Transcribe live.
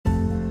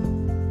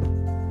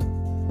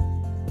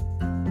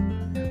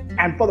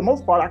And for the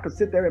most part, I could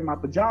sit there in my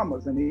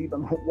pajamas and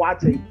even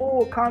watch a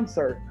full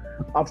concert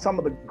of some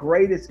of the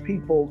greatest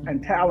people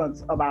and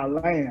talents of our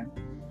land.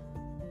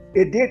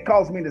 It did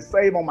cause me to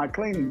save on my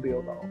cleaning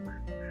bill,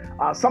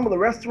 though. Some of the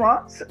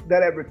restaurants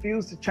that have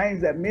refused to change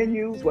their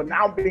menus were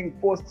now being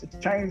forced to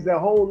change their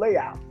whole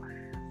layout.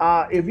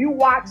 If you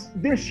watch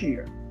this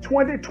year,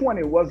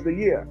 2020 was the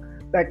year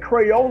that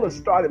Crayola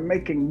started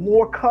making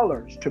more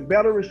colors to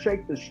better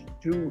reshape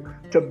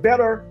to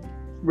better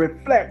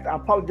reflect, I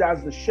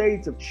apologize, the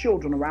shades of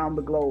children around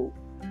the globe.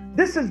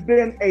 This has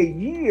been a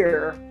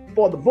year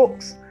for the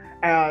books.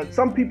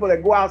 Some people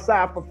that go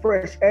outside for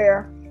fresh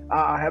air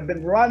have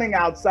been running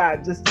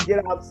outside just to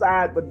get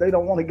outside, but they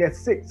don't want to get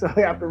sick, so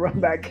they have to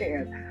run back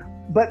in.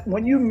 But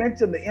when you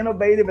mention the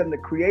innovative and the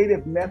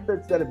creative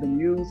methods that have been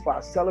used for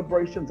our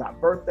celebrations, our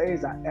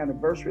birthdays, our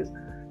anniversaries,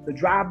 the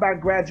drive-by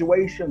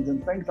graduations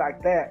and things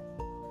like that,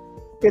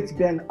 it's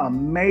been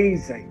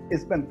amazing.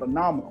 It's been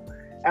phenomenal.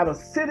 At a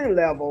city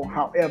level,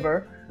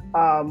 however,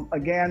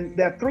 again,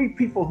 there are 3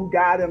 people who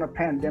died in a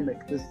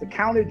pandemic. There's the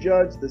county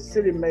judge, the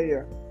city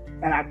mayor,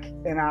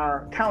 and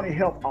our county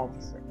health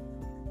officer.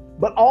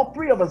 But all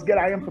 3 of us get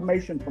our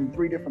information from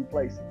 3 different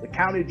places. The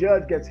county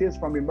judge gets his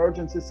from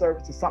emergency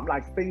services, something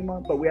like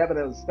FEMA, but we have it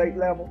at a state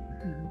level.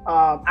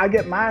 I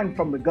get mine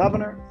from the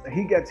governor.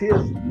 He gets his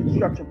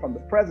instruction from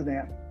the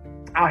president.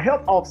 Our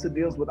health officer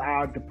deals with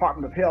our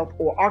Department of Health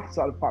or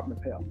Arkansas Department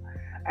of Health.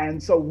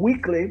 And so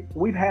weekly,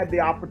 we've had the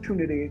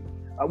opportunity.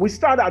 We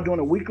started out doing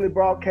a weekly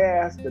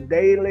broadcast, the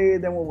daily,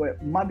 then we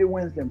went Monday,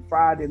 Wednesday, and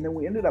Friday, and then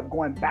we ended up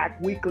going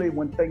back weekly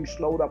when things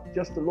slowed up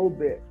just a little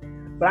bit.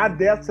 But our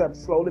deaths have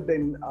slowly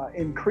been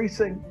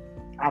increasing.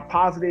 Our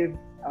positive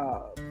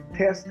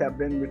tests have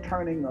been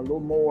returning a little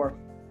more.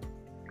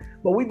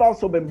 But we've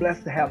also been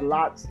blessed to have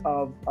lots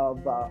of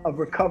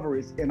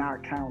recoveries in our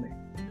county.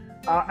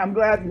 I'm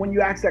glad when you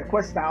asked that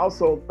question, I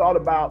also thought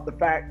about the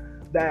fact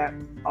that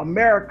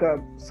America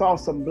saw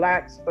some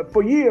blacks.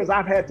 For years,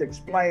 I've had to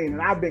explain,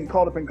 and I've been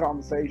caught up in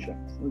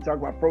conversations. We talk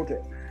about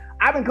protests.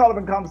 I've been caught up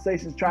in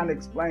conversations trying to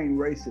explain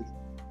racism.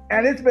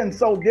 And it's been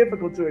so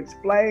difficult to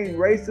explain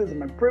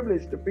racism and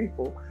privilege to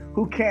people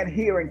who can't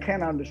hear and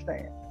can't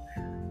understand.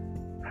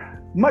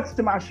 Much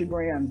to my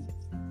chagrin,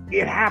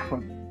 it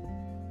happened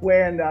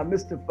when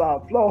Mr.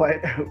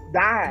 Floyd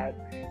died,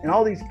 and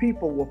all these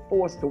people were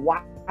forced to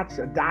watch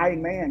a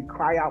dying man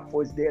cry out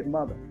for his dead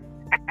mother.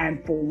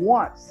 And for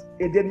once,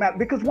 it didn't matter,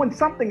 because when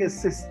something is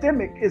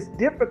systemic, it's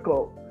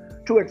difficult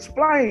to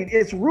explain.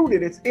 It's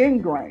rooted, it's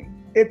ingrained,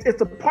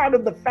 it's a part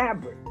of the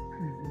fabric.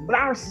 But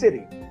our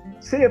city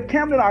of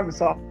Camden,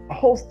 Arkansas,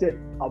 hosted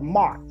a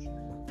march,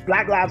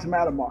 Black Lives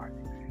Matter march.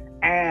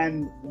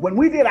 And when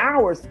we did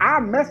ours,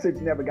 our message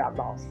never got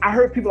lost. I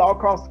heard people all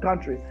across the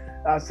country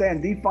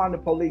saying defund the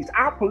police.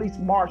 Our police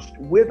marched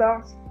with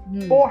us,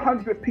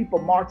 400 people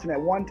marching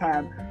at one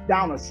time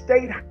down a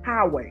state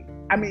highway.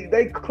 I mean,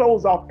 they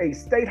closed off a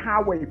state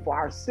highway for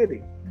our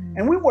city.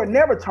 And we were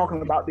never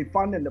talking about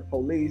defunding the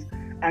police,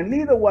 and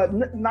neither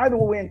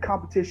were we in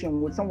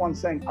competition with someone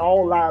saying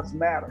all lives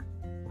matter.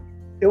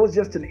 It was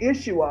just an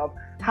issue of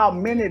how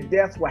many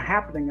deaths were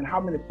happening and how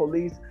many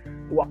police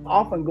were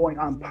often going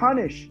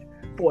unpunished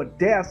for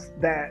deaths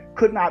that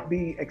could not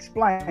be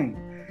explained.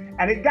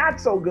 And it got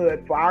so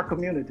good for our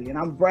community, and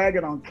I'm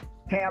bragging on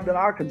Camden,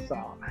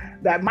 Arkansas,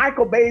 that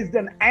Michael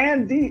Baisden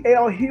and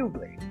D.L.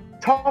 Hughley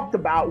talked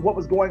about what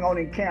was going on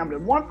in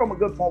Camden, one from a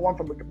good point, one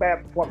from a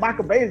bad point.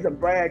 Michael Baisden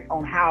bragged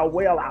on how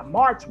well our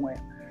march went,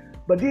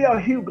 but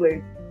D.L.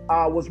 Hughley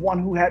was one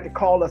who had to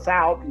call us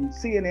out, and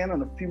CNN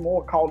and a few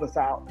more called us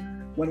out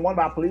when one of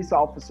our police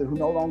officers, who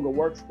no longer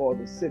works for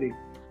the city,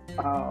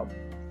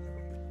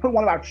 put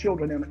one of our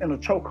children in a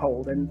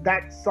chokehold, and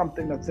that's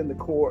something that's in the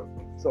court,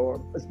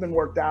 so it's been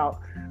worked out.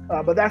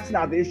 But that's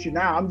not the issue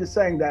now. I'm just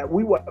saying that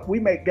we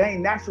may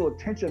gain national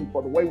attention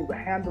for the way we were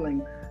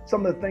handling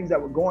some of the things that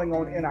were going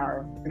on in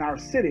our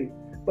city,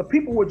 but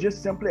people were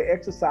just simply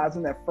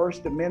exercising their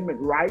First Amendment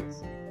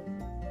rights.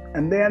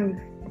 And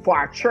then for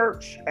our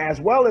church, as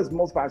well as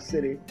most of our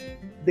city,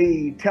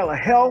 the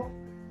telehealth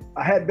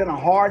had been a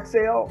hard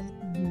sell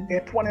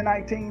in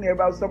 2019.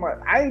 Everybody was talking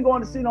about, I ain't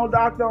going to see no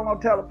doctor on no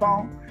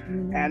telephone.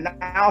 And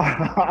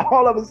now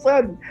all of a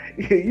sudden,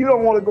 you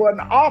don't want to go in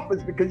the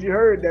office because you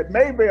heard that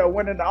Maybelle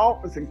went in the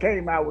office and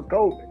came out with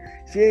COVID.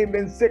 She ain't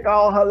been sick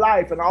all her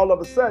life, and all of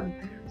a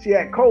sudden she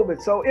had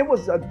COVID. So it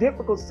was a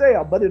difficult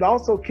sale, but it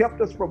also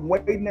kept us from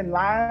waiting in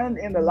line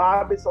in the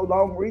lobby so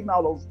long, reading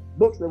all those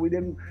books that we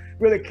didn't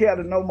really care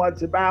to know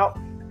much about.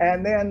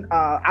 And then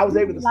I was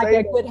able to like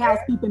save that good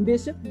housekeeping,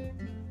 Bishop.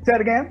 Say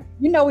it again.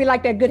 You know we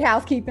like that good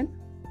housekeeping.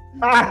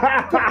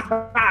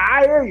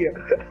 I hear you.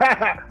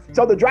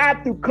 So the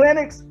drive-through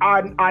clinics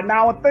are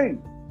now a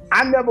thing.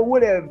 I never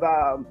would have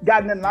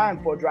gotten in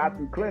line for a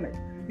drive-through clinic.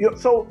 You know,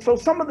 so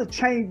some of the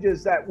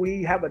changes that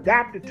we have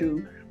adapted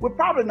to, we're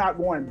probably not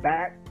going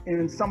back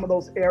in some of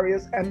those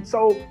areas. And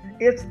so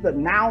it's the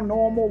now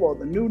normal, or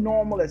the new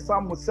normal, as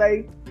some would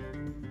say.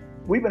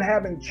 We've been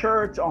having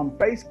church on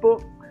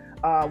Facebook.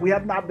 We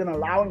have not been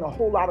allowing a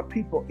whole lot of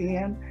people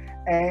in.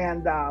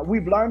 And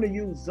we've learned to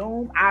use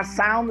Zoom. Our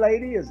sound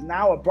lady is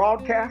now a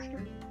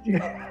broadcaster.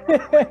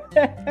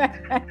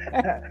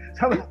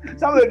 some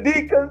of the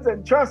deacons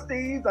and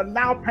trustees are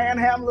now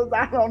panhandlers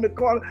out on the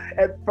corner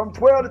from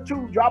 12 to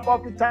 2, drop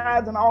off your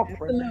tithes and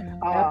offering.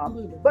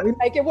 Absolutely. But we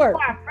make it work.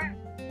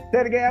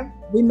 Say it again.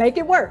 We make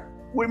it work.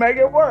 We make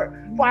it work.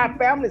 For our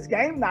families,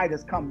 game night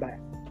has come back.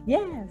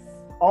 Yes.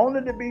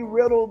 Only to be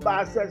riddled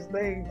by such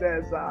things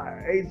as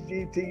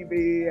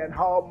HGTV and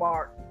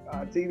Hallmark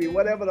TV,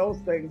 whatever those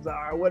things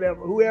are,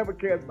 whoever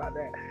cares about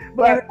that.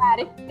 But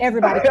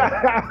everybody.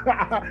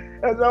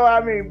 And so I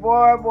mean,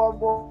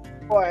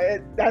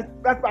 boy, that's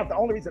about the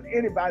only reason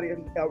anybody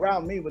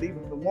around me would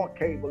even want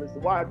cable is to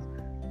watch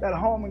that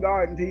Home and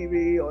Garden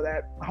TV or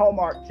that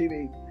Hallmark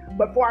TV.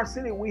 But for our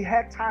city, we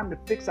had time to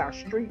fix our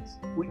streets.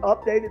 We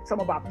updated some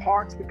of our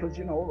parks because,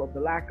 of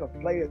the lack of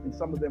play in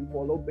some of them for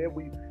a little bit.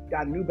 We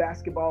got new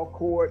basketball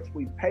courts.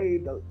 We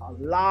paved a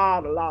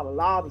lot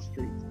of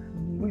streets.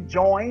 We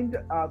joined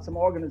some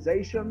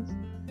organizations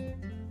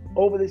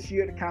over this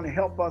year to kind of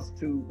help us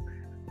to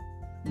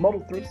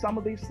muddle through some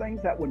of these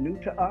things that were new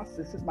to us.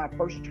 This is my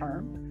first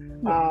term.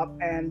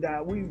 And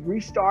we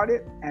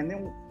restarted, and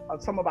then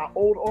some of our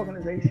old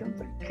organizations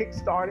and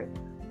kickstarted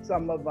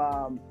some of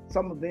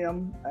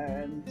them,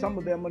 and some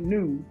of them are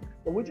new,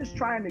 but we're just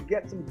trying to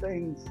get some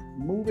things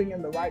moving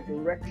in the right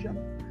direction.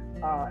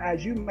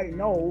 As you may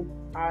know,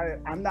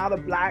 I'm not a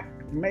Black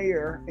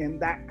mayor in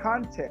that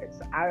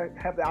context. I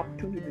have the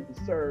opportunity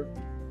to serve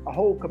a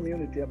whole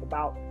community of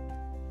about,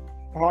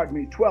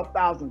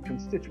 12,000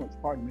 constituents,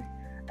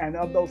 and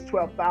of those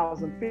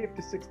 12,000,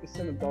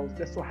 56% of those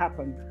just so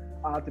happen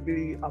to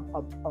be of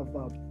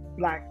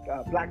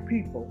Black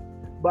people.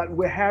 But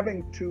we're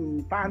having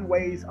to find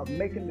ways of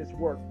making this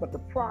work. But the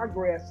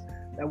progress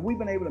that we've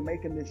been able to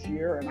make in this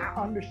year, and I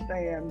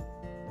understand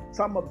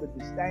some of the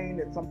disdain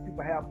that some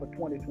people have for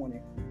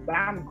 2020, but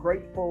I'm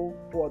grateful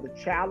for the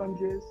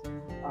challenges.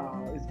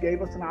 It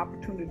gave us an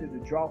opportunity to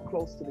draw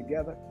closer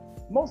together.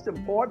 Most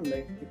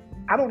importantly,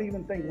 I don't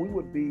even think we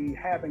would be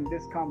having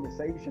this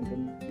conversation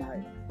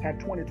tonight had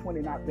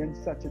 2020 not been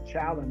such a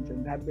challenge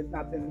and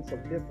not been so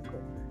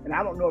difficult. And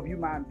I don't know if you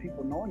mind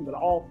people knowing, but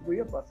all three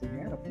of us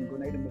again are from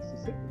Grenada,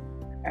 Mississippi.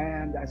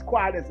 And as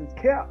quiet as it's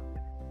kept,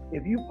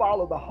 if you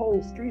follow the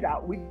whole street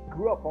out, we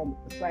grew up on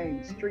the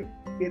same street.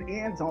 It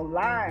ends on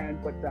Line,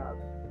 but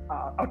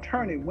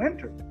Attorney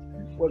Winters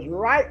was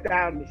right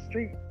down the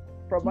street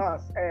from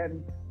us.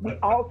 And we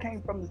all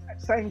came from the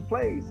same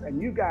place.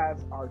 And you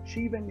guys are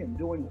achieving and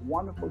doing a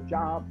wonderful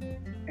job.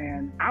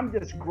 And I'm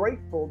just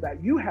grateful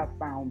that you have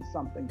found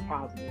something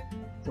positive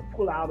to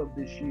pull out of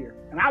this year.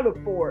 And I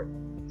look forward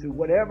to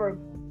whatever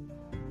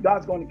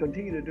God's going to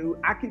continue to do.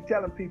 I keep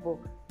telling people,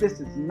 this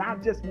is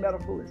not just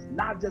medical, it's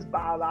not just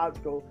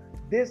biological.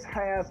 This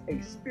has a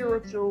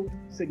spiritual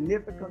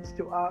significance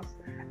to us,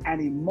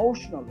 and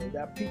emotionally,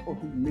 there are people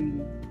who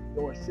need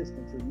your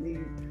assistance, who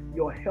need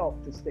your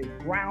help to stay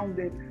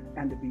grounded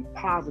and to be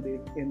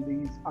positive in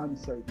these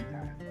uncertain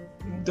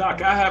times.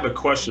 Doc, I have a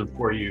question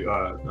for you,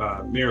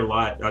 Mayor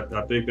Lott.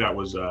 I think that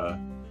was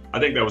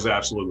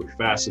absolutely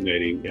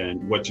fascinating,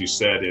 and what you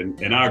said,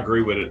 and I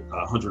agree with it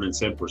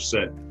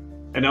 110%.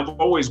 And I've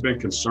always been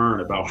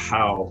concerned about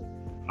how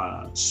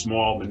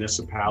small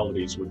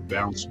municipalities would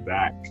bounce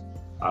back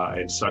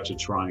in such a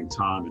trying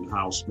time, and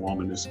how small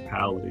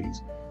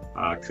municipalities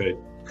could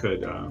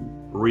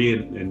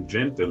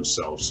reinvent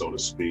themselves, so to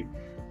speak.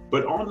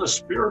 But on the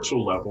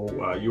spiritual level,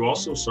 you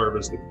also serve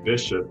as the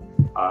bishop.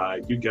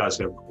 You guys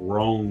have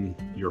grown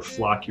your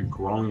flock, you've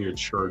grown your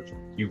church.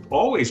 You've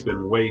always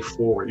been way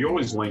forward. You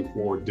always lean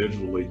forward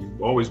digitally.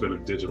 You've always been a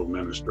digital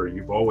minister.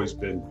 You've always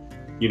been,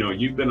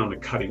 you've been on the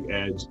cutting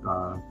edge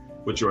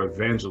with your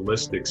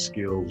evangelistic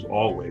skills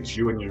always.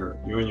 You and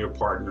your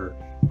partner,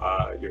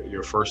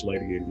 your first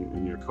lady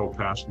and your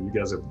co-pastor, you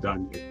guys have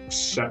done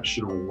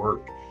exceptional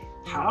work.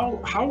 How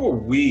are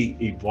we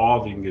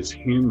evolving as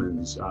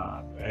humans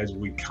as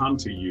we come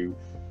to you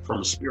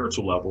from a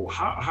spiritual level?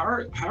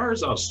 How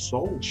is our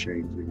soul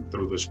changing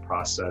through this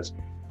process?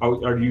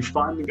 Are you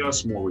finding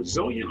us more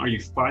resilient? Are you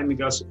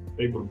finding us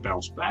able to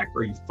bounce back?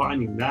 Are you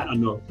finding that? I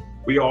know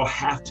we all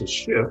have to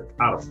shift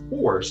out of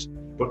force,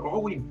 but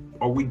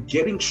are we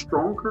getting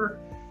stronger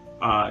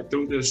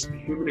through this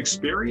human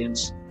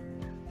experience?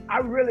 I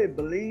really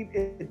believe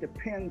it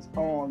depends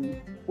on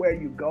where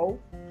you go.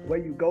 Where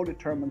you go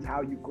determines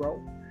how you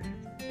grow.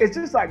 It's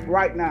just like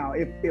right now,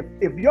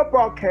 if your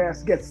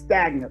broadcast gets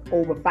stagnant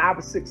over 5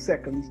 or 6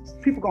 seconds,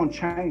 people are going to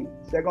change.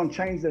 They're going to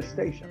change their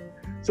station.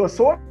 So it's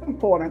so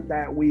important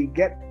that we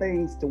get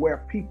things to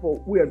where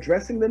we're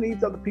addressing the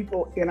needs of the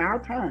people in our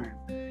time,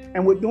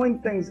 and we're doing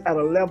things at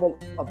a level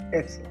of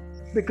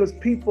excellence, because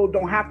people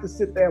don't have to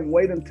sit there and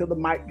wait until the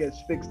mic gets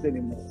fixed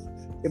anymore.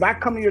 If I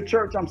come to your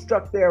church, I'm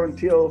stuck there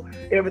until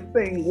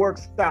everything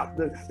works out.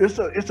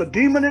 It's a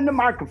demon in the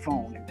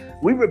microphone.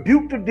 We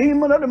rebuke the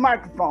demon of the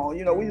microphone.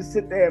 We just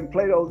sit there and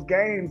play those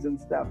games and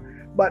stuff.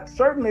 But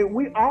certainly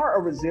we are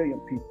a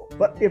resilient people.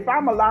 But if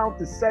I'm allowed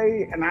to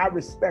say, and I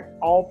respect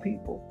all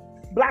people,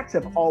 Blacks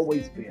have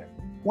always been.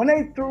 When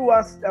they threw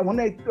us, I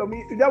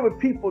mean, there were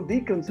people,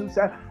 deacons, who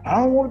said, I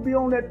don't want to be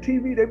on that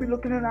TV. They be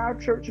looking at our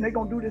church and they're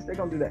going to do this, they're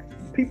going to do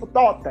that. People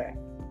thought that.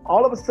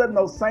 All of a sudden,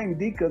 those same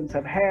deacons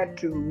have had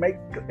to make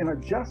an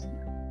adjustment.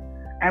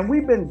 And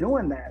we've been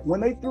doing that. When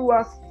they threw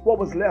us what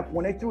was left,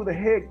 when they threw the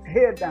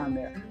head down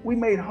there, we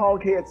made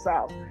hog head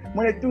sauce.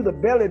 When they threw the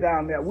belly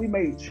down there, we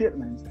made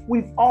chitlins.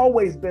 We've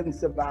always been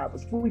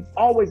survivors. We've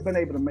always been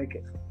able to make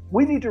it.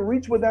 We need to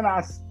reach within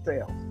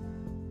ourselves,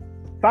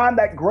 find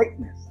that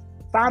greatness,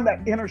 find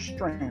that inner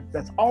strength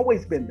that's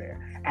always been there,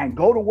 and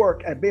go to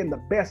work at being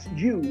the best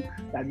you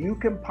that you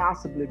can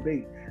possibly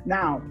be.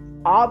 Now,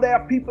 are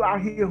there people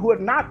out here who are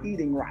not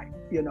eating right?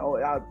 You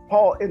know,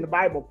 Paul, in the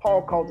Bible,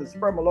 Paul calls it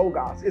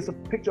spermologos. It's a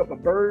picture of a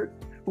bird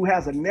who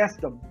has a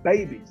nest of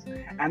babies.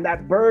 And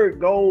that bird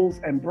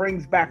goes and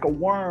brings back a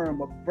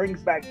worm, or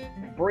brings back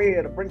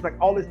bread, or brings back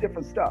all this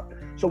different stuff.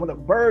 So when the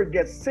bird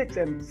gets sick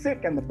and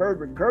the bird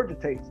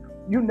regurgitates,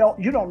 you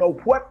don't know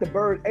what the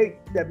bird ate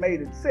that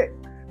made it sick.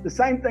 The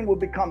same thing will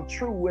become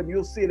true, and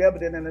you'll see it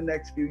evident in the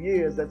next few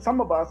years, that some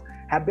of us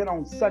have been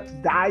on such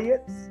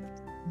diets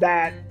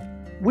that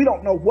we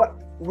don't know what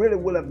really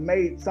will have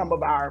made some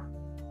of our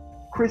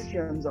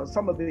Christians or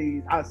some of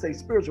the, I'd say,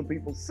 spiritual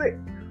people sick.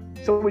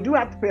 So we do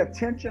have to pay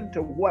attention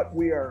to what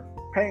we're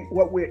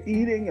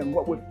eating and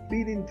what we're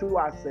feeding to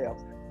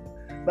ourselves.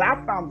 But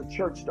I found the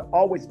church to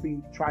always be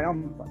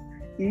triumphant.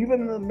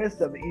 Even in the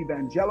midst of the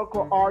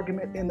evangelical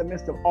argument, in the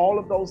midst of all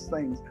of those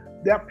things,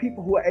 there are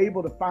people who are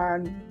able to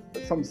find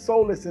some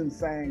solace in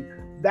saying,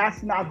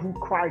 that's not who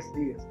Christ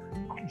is.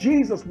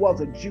 Jesus was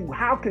a Jew.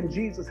 How can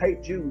Jesus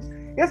hate Jews?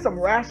 There's some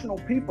rational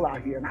people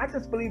out here, and I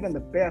just believe in the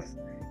best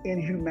in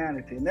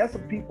humanity. And there's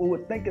some people who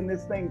are thinking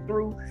this thing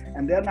through,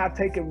 and they're not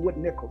taking wood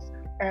nickels.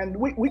 And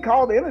we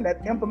call the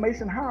internet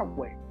information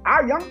highway.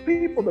 Our young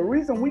people, the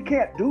reason we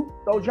can't dupe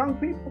those young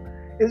people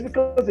is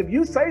because if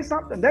you say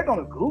something, they're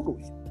going to Google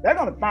you. They're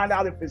going to find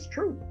out if it's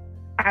true.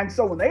 And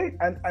so when they,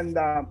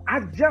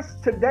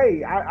 just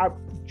today,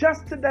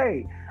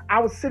 I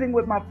was sitting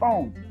with my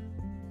phone,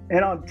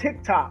 and on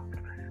TikTok,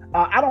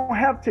 I don't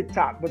have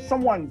TikTok, but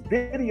someone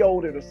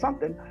videoed it or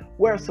something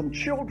where some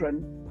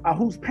children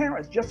whose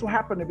parents just so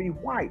happen to be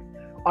white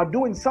are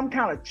doing some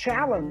kind of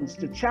challenge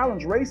to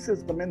challenge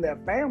racism in their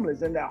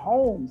families, in their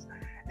homes.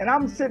 And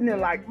I'm sitting there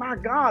like, my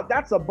God,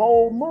 that's a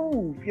bold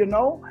move, you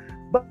know?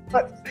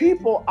 But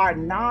people are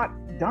not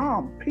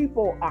dumb.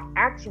 People are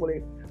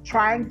actually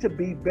trying to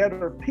be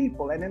better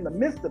people. And in the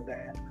midst of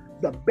that,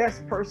 the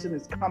best person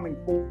is coming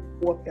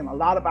forth in a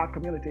lot of our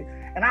community.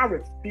 And I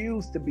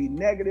refuse to be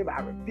negative.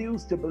 I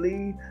refuse to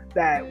believe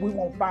that we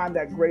won't find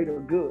that greater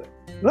good.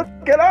 Look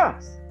at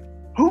us.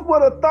 Who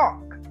would have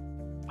thought?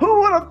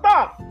 Who would have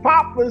thought?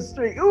 Poplar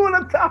Street, who would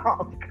have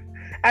thought?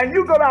 And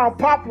you go down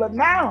Poplar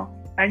now,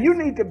 and you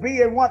need to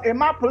be in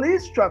my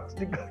police trucks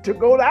to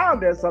go down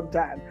there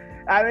sometime.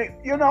 I mean,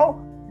 you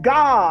know,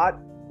 God,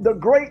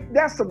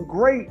 there's some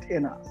great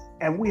in us.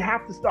 And we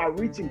have to start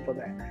reaching for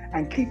that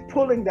and keep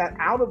pulling that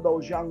out of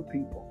those young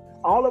people.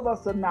 All of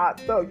us are not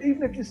thugs.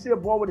 Even if you see a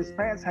boy with his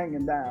pants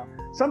hanging down,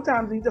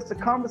 sometimes he's just a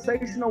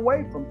conversation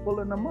away from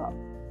pulling them up,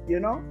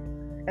 you know?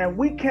 And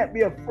we can't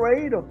be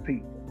afraid of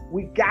people.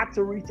 We got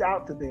to reach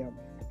out to them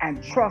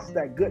and trust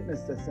that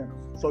goodness that's in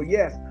them. So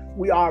yes,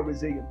 we are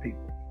resilient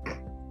people.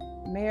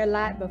 Mayor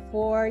Lott,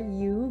 before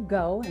you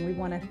go, and we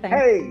want to thank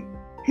Hey,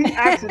 he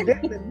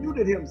accidentally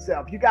muted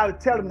himself. You got to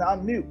tell him to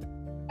unmute.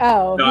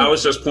 Oh. No, I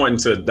was just pointing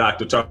to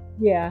Dr. Talk.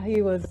 Yeah,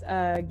 he was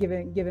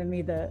giving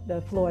me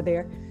the floor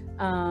there.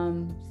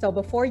 So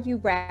before you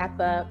wrap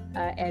up,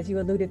 as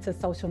you alluded to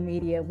social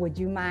media, would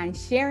you mind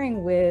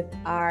sharing with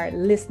our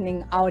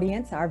listening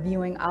audience, our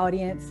viewing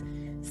audience,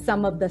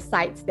 some of the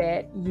sites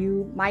that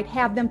you might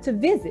have them to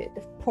visit?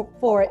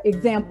 For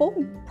example,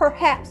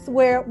 perhaps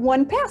where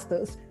one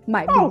pastors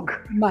might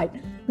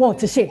want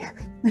to share.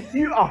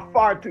 You are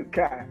far too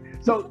kind.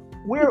 So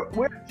we're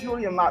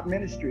Julian Lott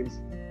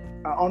Ministries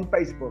on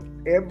Facebook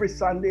every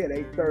Sunday at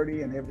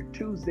 8:30 and every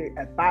Tuesday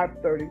at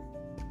 5:30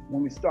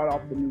 when we start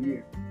off the new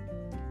year.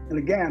 And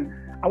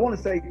again, I want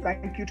to say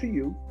thank you to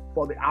you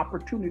for the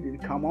opportunity to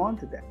come on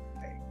today.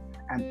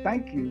 And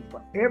thank you for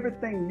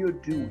everything you're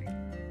doing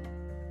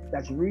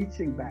that's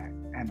reaching back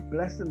and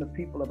blessing the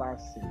people of our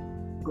city.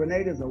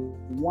 Grenada is a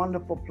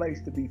wonderful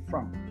place to be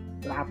from.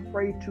 But I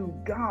pray to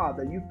God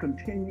that you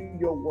continue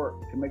your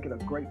work to make it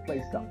a great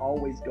place to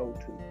always go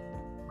to.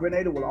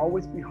 Grenada will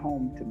always be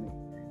home to me.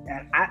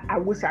 And I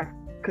wish I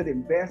could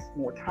invest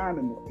more time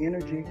and more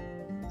energy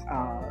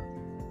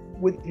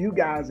with you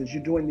guys as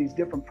you're doing these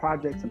different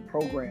projects and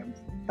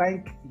programs.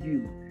 Thank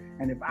you.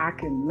 And if I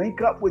can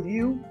link up with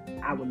you,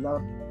 I would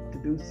love to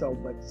do so.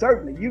 But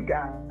certainly you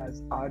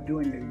guys are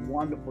doing a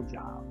wonderful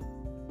job.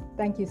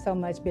 Thank you so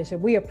much, Bishop.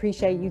 We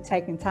appreciate you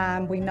taking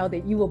time. We know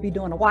that you will be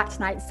doing a watch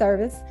night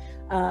service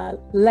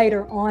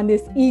later on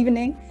this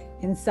evening.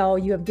 And so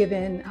you have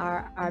given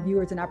our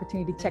viewers an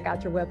opportunity to check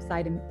out your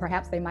website, and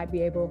perhaps they might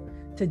be able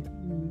to.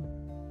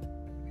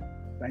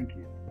 Thank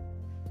you.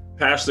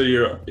 Pastor,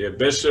 you're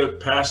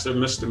Bishop, Pastor,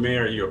 Mr.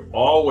 Mayor, you're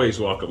always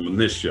welcome on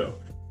this show.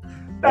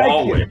 Thank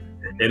always. You.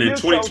 And in You're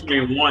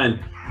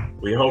 2021,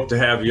 We hope to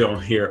have you on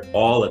here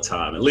all the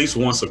time, at least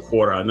once a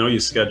quarter. I know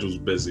your schedule's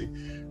busy,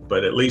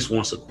 but at least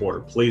once a quarter,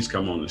 please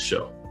come on the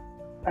show.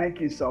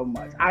 Thank you so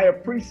much. I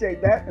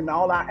appreciate that. And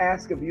all I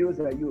ask of you is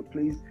that you would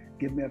please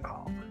give me a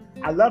call.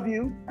 I love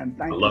you and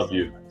thank you. I love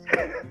you.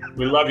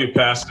 We love you,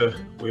 Pastor.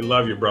 We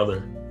love you,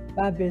 brother.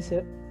 Bye,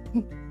 Bishop.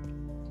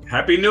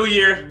 Happy New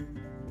Year.